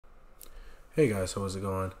Hey guys, how's it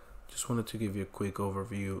going? Just wanted to give you a quick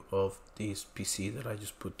overview of this PC that I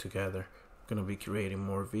just put together. I'm gonna be creating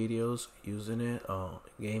more videos using it,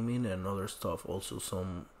 gaming and other stuff. Also,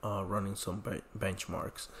 some running some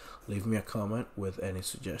benchmarks. Leave me a comment with any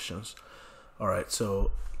suggestions. All right,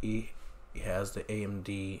 so it has the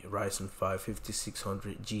AMD Ryzen 5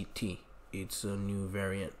 5600 GT. It's a new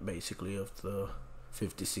variant basically of the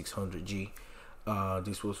 5600G.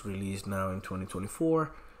 This was released now in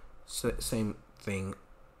 2024. Same thing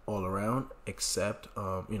all around, except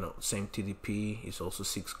same TDP. It's also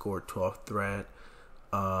 6-core 12 thread.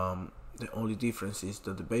 The only difference is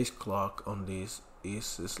that the base clock on this is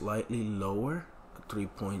slightly lower,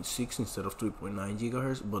 3.6 instead of 3.9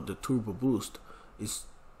 gigahertz, but the turbo boost is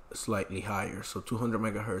slightly higher, so 200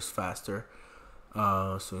 megahertz faster.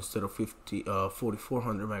 So instead of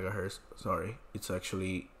 4400 megahertz, sorry, it's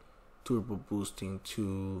actually turbo boosting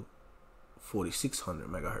to 4600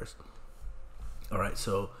 megahertz. Alright,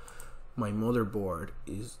 so my motherboard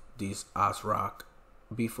is this ASRock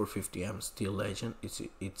B450M Steel Legend. It's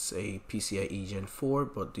a PCIe Gen 4,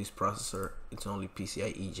 but this processor, it's only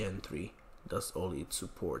PCIe Gen 3. That's all it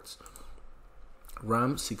supports.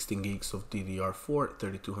 RAM 16 gigs of DDR4,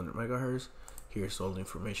 3200 megahertz. Here's all the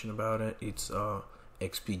information about it. It's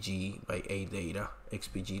XPG by ADATA,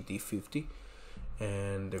 XPG D50,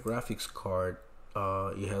 and the graphics card.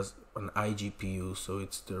 It has an iGPU, so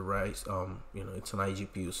it's the Ryzen, it's an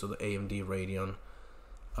iGPU, so the AMD Radeon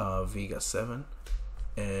Vega 7,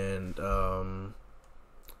 and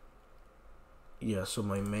yeah, so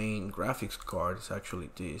my main graphics card is actually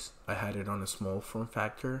this. I had it on a small form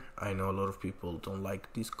factor. I know a lot of people don't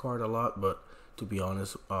like this card a lot, but to be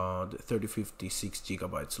honest, the 3056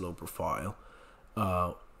 gigabytes low profile,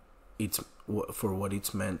 it's for what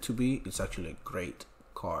it's meant to be. It's actually a great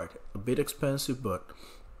card. A bit expensive, but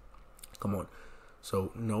come on.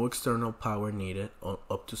 So no external power needed,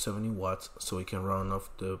 up to 70 watts, so it can run off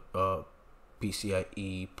the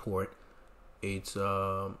PCIe port. It's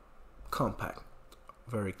compact,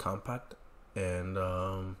 very compact, and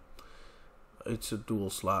it's a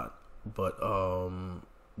dual slot. But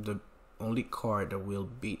the only card that will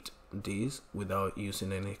beat this without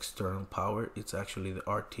using any external power, it's actually the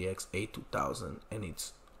RTX A2000, and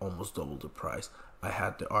it's almost double the price. I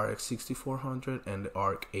had the RX 6400 and the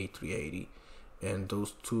ARC A380, and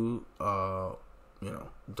those two,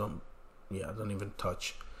 don't even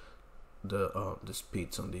touch the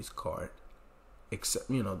speeds on this card. Except,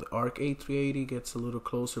 the ARC A380 gets a little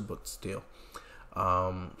closer, but still.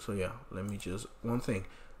 So yeah, let me just one thing.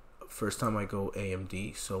 First time I go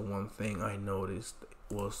AMD, so one thing I noticed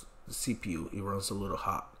was the CPU. It runs a little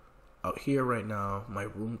hot. Out here right now, my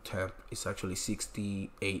room temp is actually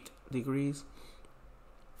 68 degrees.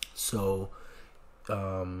 So I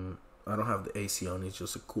don't have the AC on. It's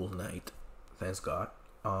just a cool night, thanks God.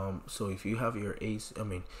 So if you have your AC,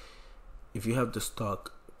 if you have the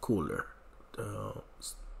stock cooler,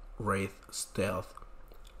 Wraith Stealth,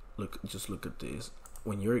 just look at this.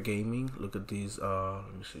 When you're gaming, look at these.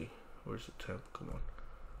 Let me see, where's the temp? Come on.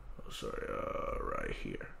 Oh, sorry. Right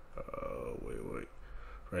here. Wait.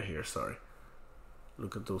 Right here. Sorry.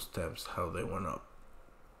 Look at those temps, how they went up.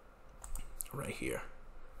 Right here.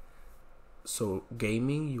 So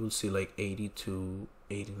gaming, you will see like 80 to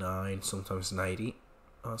 89, sometimes 90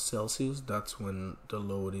 Celsius. That's when the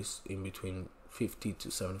load is in between 50 to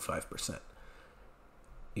 75%.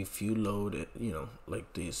 If you load it,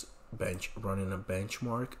 like this running a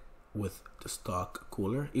benchmark with the stock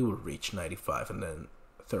cooler, it will reach 95 and then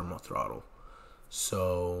thermal throttle.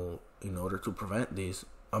 So in order to prevent this,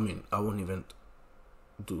 I won't even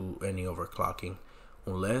do any overclocking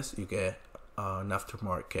unless you get an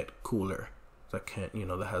aftermarket cooler that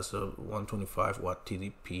that has a 125 watt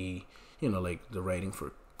TDP, like the rating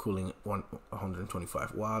for cooling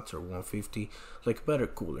 125 watts or 150, like better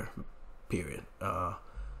cooler, period.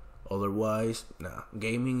 Otherwise, nah,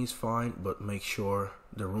 gaming is fine, but make sure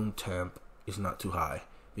the room temp is not too high,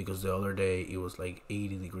 because the other day it was like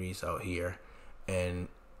 80 degrees out here, and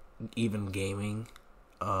even gaming,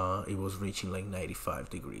 it was reaching like 95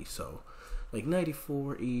 degrees. So like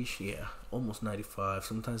 94-ish, yeah, almost 95,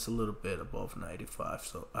 sometimes a little bit above 95.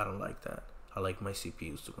 So I don't like that. I like my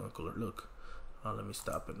CPUs to run cooler. Look, let me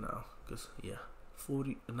stop it now, because yeah,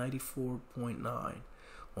 94.9.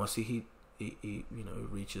 Once it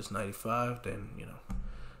reaches 95, then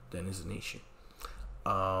then it's an issue.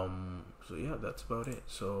 So yeah, that's about it.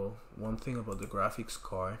 So one thing about the graphics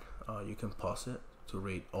card, you can pause it to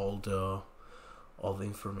read all the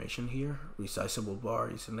information here. Resizable bar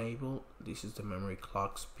is enabled. This is the memory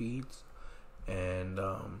clock speeds, and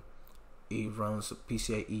it runs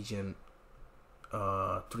PCIe Gen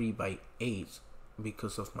 3x8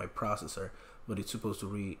 because of my processor, but it's supposed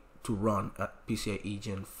to run at PCIe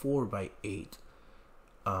Gen 4x8.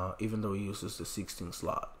 Even though it uses the 16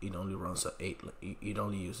 slot, it only runs at 8. It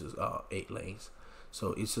only uses 8 lanes.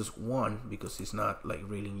 So it's just 1 because it's not like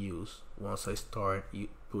really in use. Once I start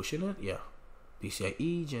pushing it, yeah,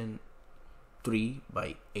 PCIe Gen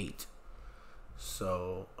 3x8.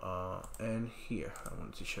 So and here I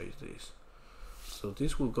wanted to show you this. So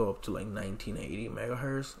this will go up to like 1980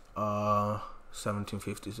 megahertz.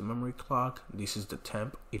 1750 is the memory clock. This is the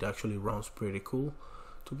temp. It actually runs pretty cool,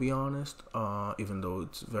 to be honest, even though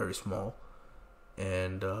it's very small.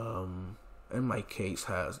 And my case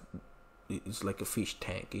it's like a fish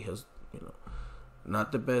tank. It has, you know,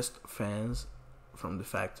 not the best fans from the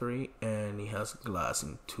factory, and it has glass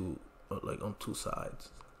in on two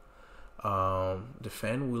sides. The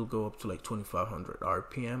fan will go up to like 2500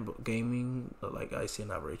 RPM, but gaming, like I see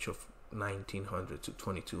an average of 1900 to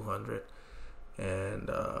 2200, and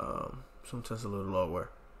sometimes a little lower.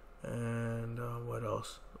 And what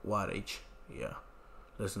else? Wattage, yeah,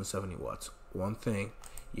 less than 70 watts. One thing,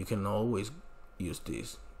 you can always use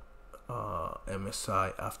this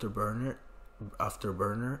MSI afterburner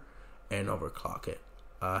and overclock it.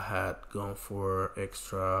 I had gone for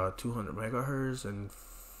extra 200 megahertz and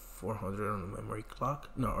 400 on the memory clock,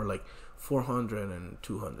 or like 400 and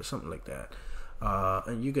 200, something like that,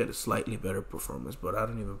 and you get a slightly better performance, but I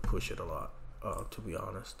don't even push it a lot, to be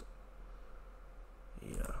honest.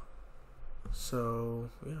 Yeah, so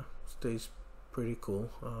yeah, stays pretty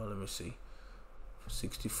cool. Let me see,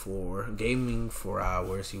 64 gaming 4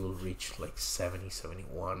 hours, you will reach like 70,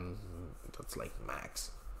 71. That's like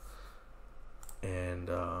max. And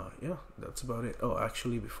yeah, that's about it. Oh,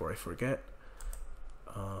 actually, before I forget,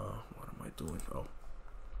 what am I doing? Oh,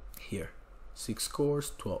 here, 6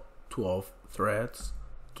 cores, 12 threads,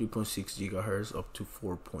 3.6 gigahertz up to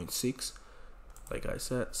 4.6. Like I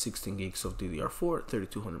said, 16 gigs of DDR4,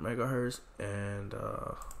 3200 megahertz, and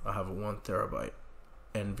I have a 1 terabyte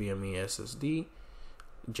NVMe SSD,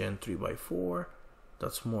 Gen 3x4.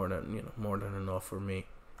 That's more than enough for me.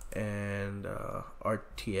 And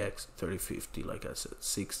RTX 3050, like I said,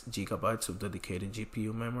 6 gigabytes of dedicated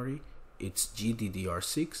GPU memory. It's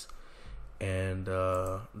GDDR6, and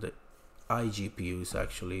the iGPU is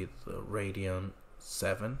actually the Radeon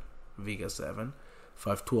 7 Vega 7,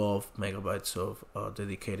 512 megabytes of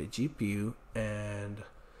dedicated GPU, and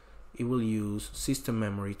it will use system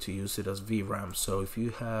memory to use it as VRAM. So if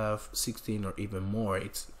you have 16 or even more,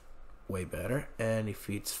 it's way better. And if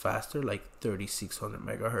it's faster, like 3600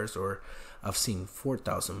 megahertz, or I've seen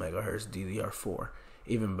 4000 megahertz DDR4,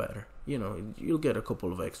 even better. You know, you'll get a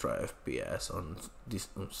couple of extra FPS on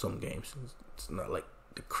some games. It's not like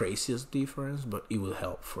the craziest difference, but it will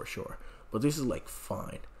help for sure. But this is like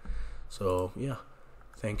fine. So yeah,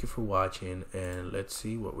 thank you for watching, and let's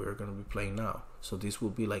see what we're gonna be playing now. So this will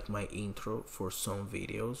be like my intro for some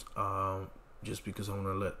videos, just because I want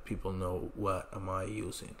to let people know what am I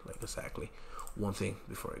using, like exactly. One thing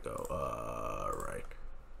before I go, right,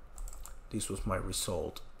 this was my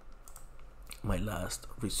result, my last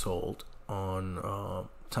result on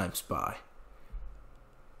Time Spy,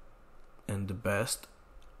 and the best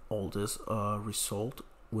oldest result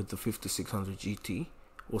with the 5600 GT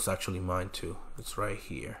was actually mine too. It's right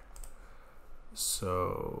here.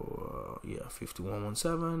 So yeah,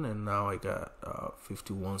 5117, and now I got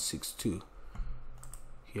 5162.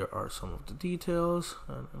 Here are some of the details.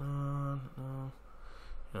 You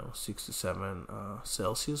know, 67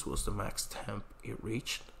 Celsius was the max temp it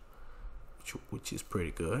reached, which is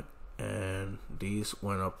pretty good. And these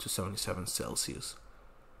went up to 77 Celsius.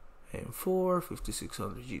 M4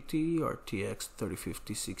 5600 GT, RTX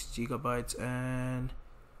 3050, 6 gigabytes, and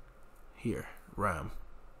here RAM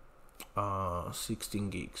 16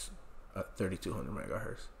 gigs at 3200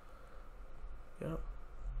 megahertz. Yeah.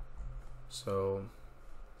 So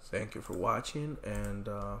thank you for watching, and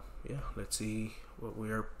yeah, let's see what we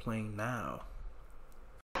are playing now.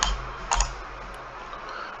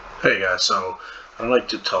 Hey guys, so I don't like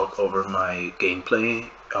to talk over my gameplay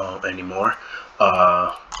anymore.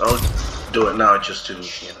 I'll do it now just to,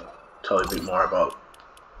 you know, tell you a bit more about,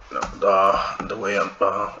 you know, the way I'm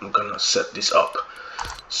gonna set this up.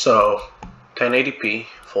 So 1080p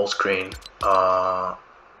full screen,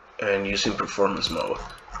 and using performance mode.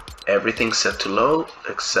 Everything's set to low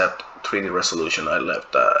except 3D resolution. I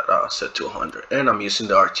left that set to 100, and I'm using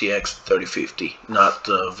the RTX 3050, not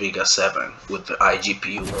the Vega 7 with the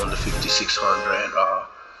iGPU on the 5600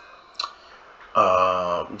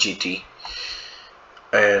 GT.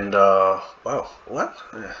 And wow, what?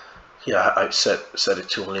 Yeah, I set it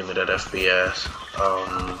to limited FPS.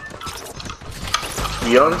 To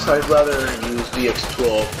be honest, I'd rather use the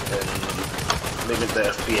X12 and limit the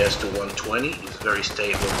FPS to 120. It's very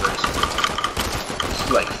stable, very smooth. It's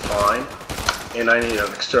like fine. And I need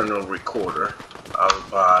an external recorder. I'll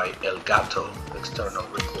buy Elgato external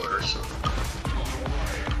recorder. So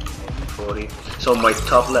 40. So my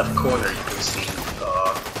top left corner, you can see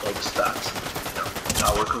all the stats.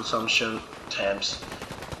 Power consumption, temps,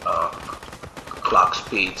 clock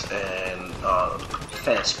speeds, and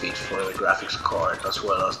fan speed for the graphics card, as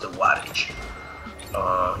well as the wattage.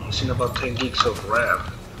 Using about 10 gigs of RAM.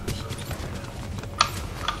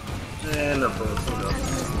 And about,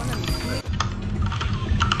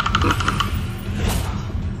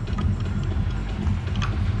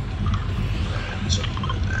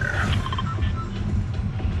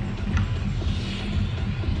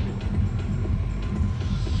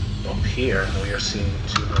 here we are seeing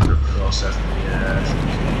 200 plus FPS.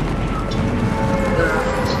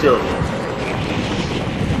 Still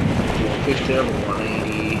 150 or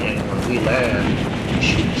 180, and when we land, we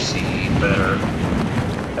should see better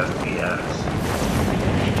FPS.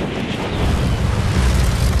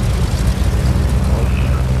 Oh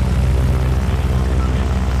yeah.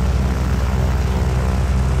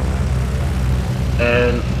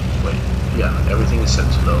 And wait, yeah, everything is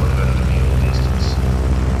set to low. We're going to give you a distance.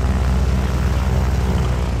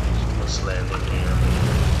 Landing here,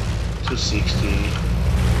 260.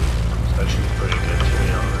 It's actually pretty good, to be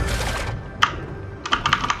honest.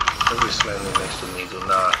 Whoever's landing next to me, do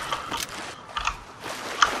not.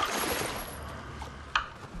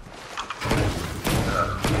 A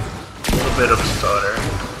little bit of stutter.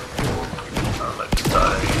 I like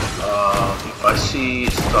stuttering. If I see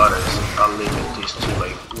stutters, I'll limit this to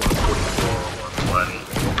like 144 or 120.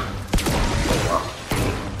 Oh wow.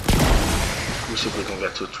 See if we can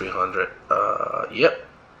get to 300. Yep,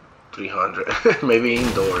 300. Maybe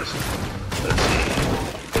indoors. Let's see.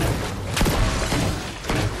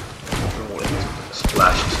 With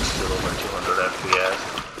splashes, is still over 200 FPS.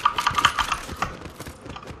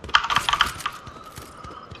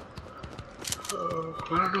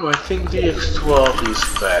 I don't know. I think the X12 is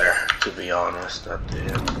better, to be honest, at the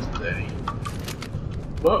end of the day.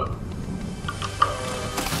 But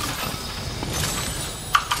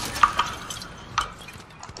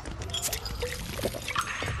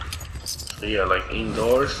yeah, like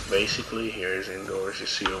indoors, basically, here is indoors, you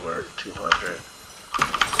see over 200.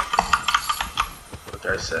 Like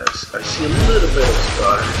I said, I see a little bit of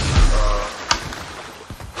stutter.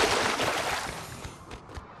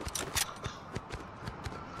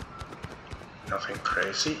 Nothing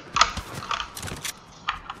crazy.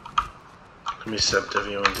 Let me set the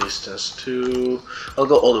viewing distance to, I'll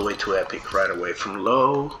go all the way to epic right away from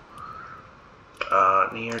low,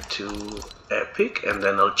 near to epic, and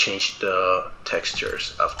then I'll change the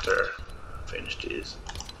textures after I finish this.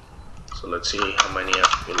 So let's see how many I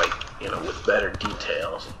feel like, with better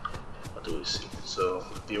details. What do we see? So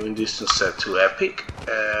viewing distance set to epic,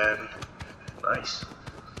 and nice.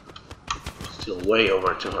 Still way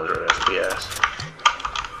over 200 FPS.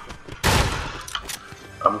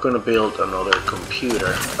 I'm gonna build another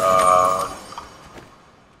computer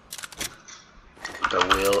that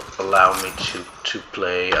will allow me to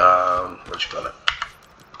play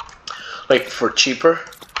like for cheaper.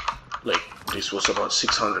 Like this was about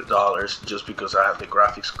 $600 just because I have the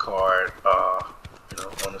graphics card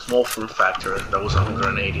on a small form factor. That was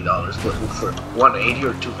 $180, but for 180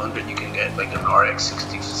 or 200 you can get like an RX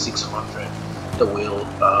 6600 that will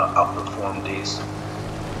outperform this.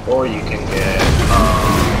 Or you can get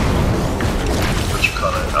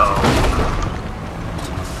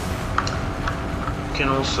you can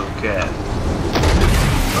also get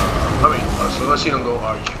as long as you don't go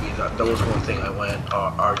RGB. That was one thing I went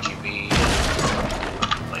RGB,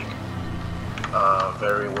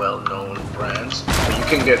 very well-known brands. But you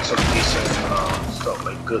can get some decent stuff,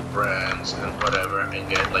 like good brands and whatever, and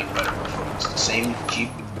get like better performance. The same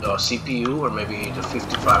CPU, or maybe the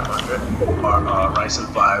 5500 or Ryzen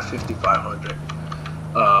 5 5500,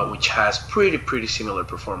 which has pretty similar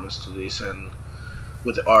performance to this, and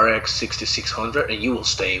with the RX 6600, and you will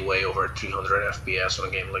stay way over 300 FPS on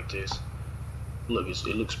a game like this. Look,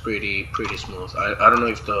 it looks pretty smooth. I don't know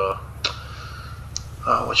if the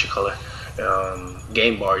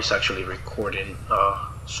game bar is actually recording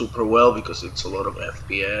super well, because it's a lot of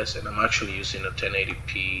FPS, and I'm actually using a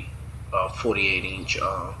 1080p 48-inch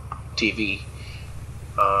TV.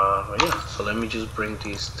 Yeah, so let me just bring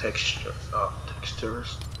these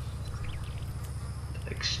textures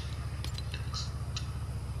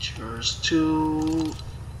to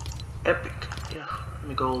epic. Yeah, let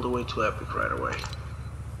me go all the way to epic right away.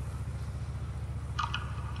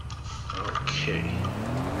 Okay,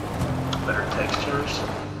 better textures,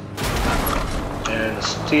 and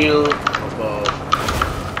still above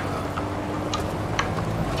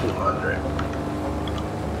 200.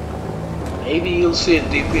 Maybe you'll see it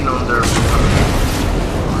dipping under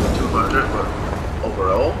 200, but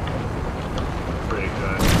overall, pretty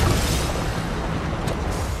good.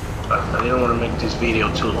 I didn't want to make this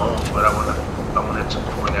video too long, but I wanted to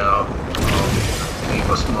point out,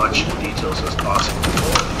 leave as much details as possible.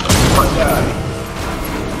 Oh my God.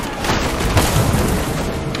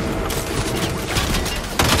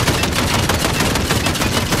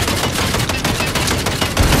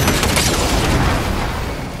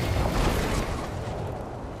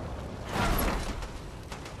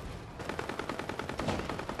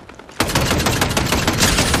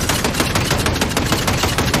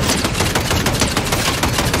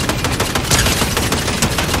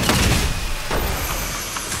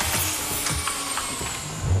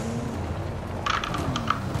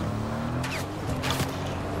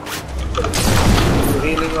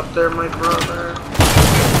 Up there, my brother.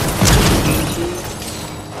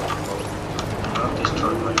 Not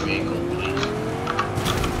destroy my vehicle, please.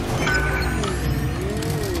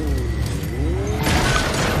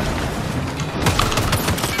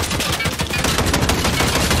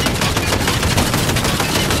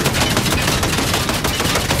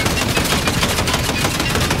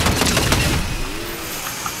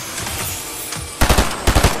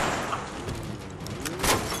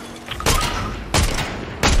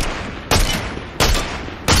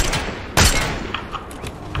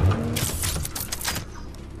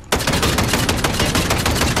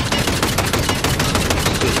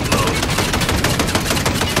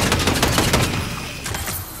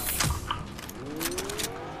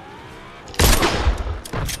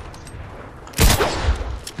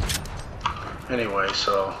 Anyway,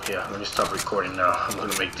 so yeah, let me stop recording now. I'm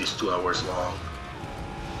gonna make these 2 hours long.